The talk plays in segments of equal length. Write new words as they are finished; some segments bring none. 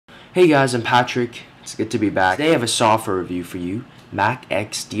Hey guys, I'm Patrick. It's good to be back. Today I have a software review for you,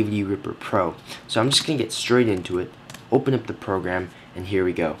 MacX DVD Ripper Pro. So I'm just going to get straight into it, open up the program, and here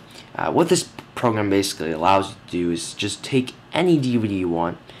we go. What this program basically allows you to do is just take any DVD you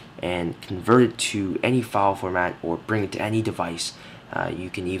want and convert it to any file format or bring it to any device you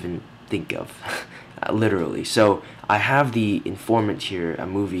can even think of, literally. So I have the Informant here, a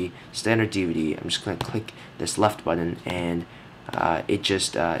movie, standard DVD. I'm just going to click this left button and it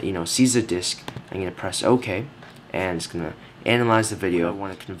just sees the disc. I'm going to press OK, and it's going to analyze the video I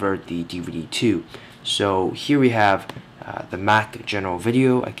want to convert the DVD to. So here we have the Mac general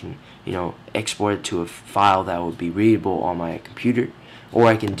video. I can export it to a file that would be readable on my computer, or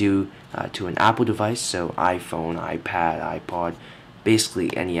I can do to an Apple device, so iPhone, iPad, iPod,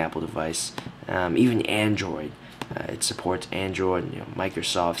 basically any Apple device, even Android. It supports Android,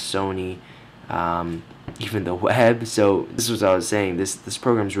 Microsoft, Sony, even the web. So this is what I was saying. This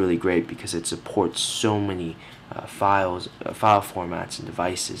program is really great because it supports so many file formats and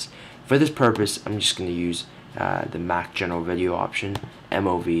devices. For this purpose, I'm just going to use the Mac General Video option,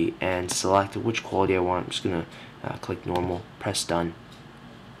 MOV, and select which quality I want. I'm just going to click normal, press done.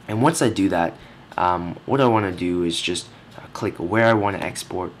 And once I do that, what I want to do is just click where I want to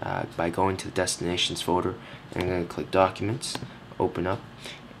export by going to the destinations folder, and I'm going to click documents, open up,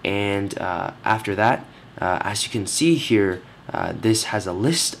 and after that, as you can see here, this has a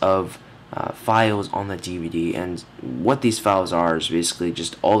list of files on the DVD, and what these files are is basically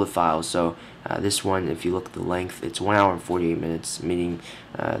just all the files. So this one, if you look at the length, it's 1 hour and 48 minutes, meaning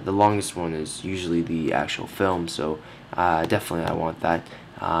the longest one is usually the actual film, so definitely I want that.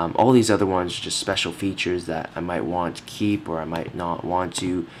 All these other ones are just special features that I might want to keep or I might not want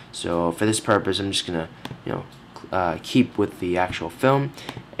to. So for this purpose, I'm just gonna keep with the actual film,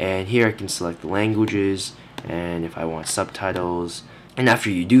 and here I can select the languages and if I want subtitles. And after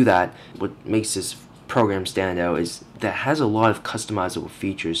you do that, what makes this program stand out is that it has a lot of customizable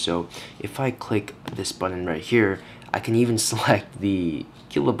features. So if I click this button right here, I can even select the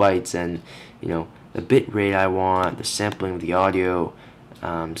kilobytes and the bit rate I want, the sampling of the audio.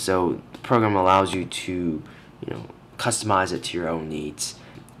 So the program allows you to customize it to your own needs.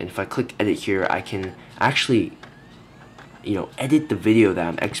 And if I click edit here, I can actually edit the video that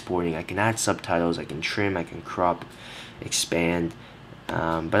I'm exporting. I can add subtitles, I can trim, I can crop, expand,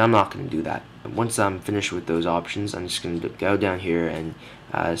 but I'm not going to do that. Once I'm finished with those options, I'm just going to go down here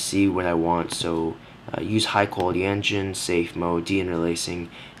and see what I want. So use high quality engine, safe mode, deinterlacing.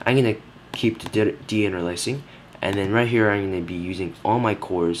 I'm going to keep the deinterlacing, and then right here I'm going to be using all my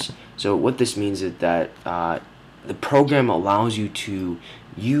cores. So what this means is that the program allows you to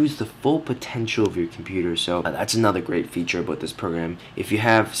use the full potential of your computer. So that's another great feature about this program. If you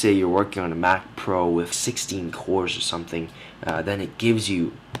have, say you're working on a Mac Pro with 16 cores or something, then it gives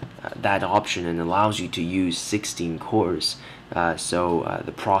you that option and allows you to use 16 cores, so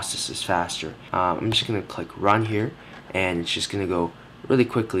the process is faster. I'm just going to click run here, and it's just going to go really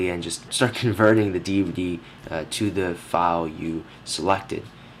quickly and just start converting the DVD to the file you selected.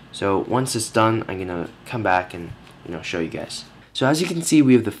 So once it's done, I'm going to come back and show you guys. So as you can see,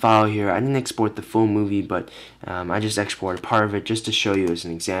 we have the file here. I didn't export the full movie, but I just exported part of it just to show you as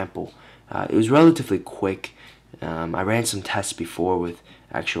an example. It was relatively quick. I ran some tests before with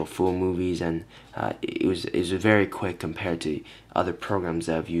actual full movies, and it was very quick compared to other programs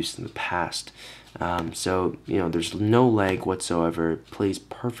that I've used in the past. So there's no lag whatsoever. It plays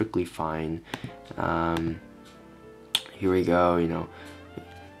perfectly fine. Here we go.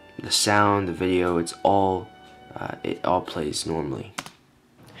 The sound, the video, it all plays normally.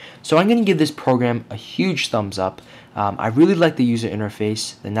 So I'm going to give this program a huge thumbs up. I really like the user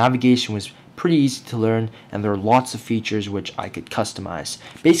interface. The navigation was pretty easy to learn, and there are lots of features which I could customize.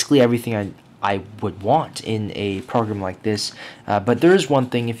 Basically everything I would want in a program like this, but there is one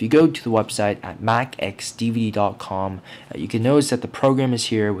thing. If you go to the website at MacXDVD.com, you can notice that the program is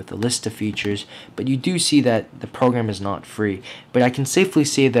here with a list of features, but you do see that the program is not free. But I can safely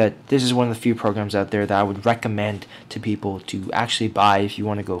say that this is one of the few programs out there that I would recommend to people to actually buy if you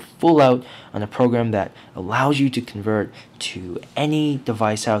want to go full out on a program that allows you to convert to any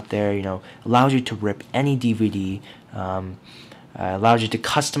device out there, allows you to rip any DVD, allows you to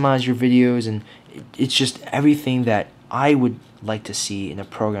customize your videos, and it's just everything that I would like to see in a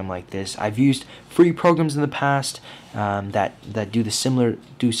program like this. I've used free programs in the past that do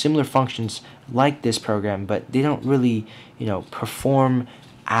similar functions like this program, but they don't really perform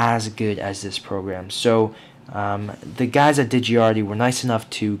as good as this program. So the guys at Digiarty were nice enough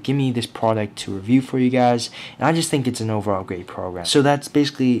to give me this product to review for you guys, and I just think it's an overall great program. So that's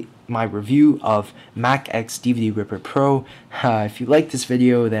basically my review of MacX DVD Ripper Pro. If you like this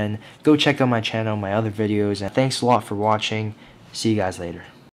video, then go check out my channel, my other videos, and thanks a lot for watching. See you guys later.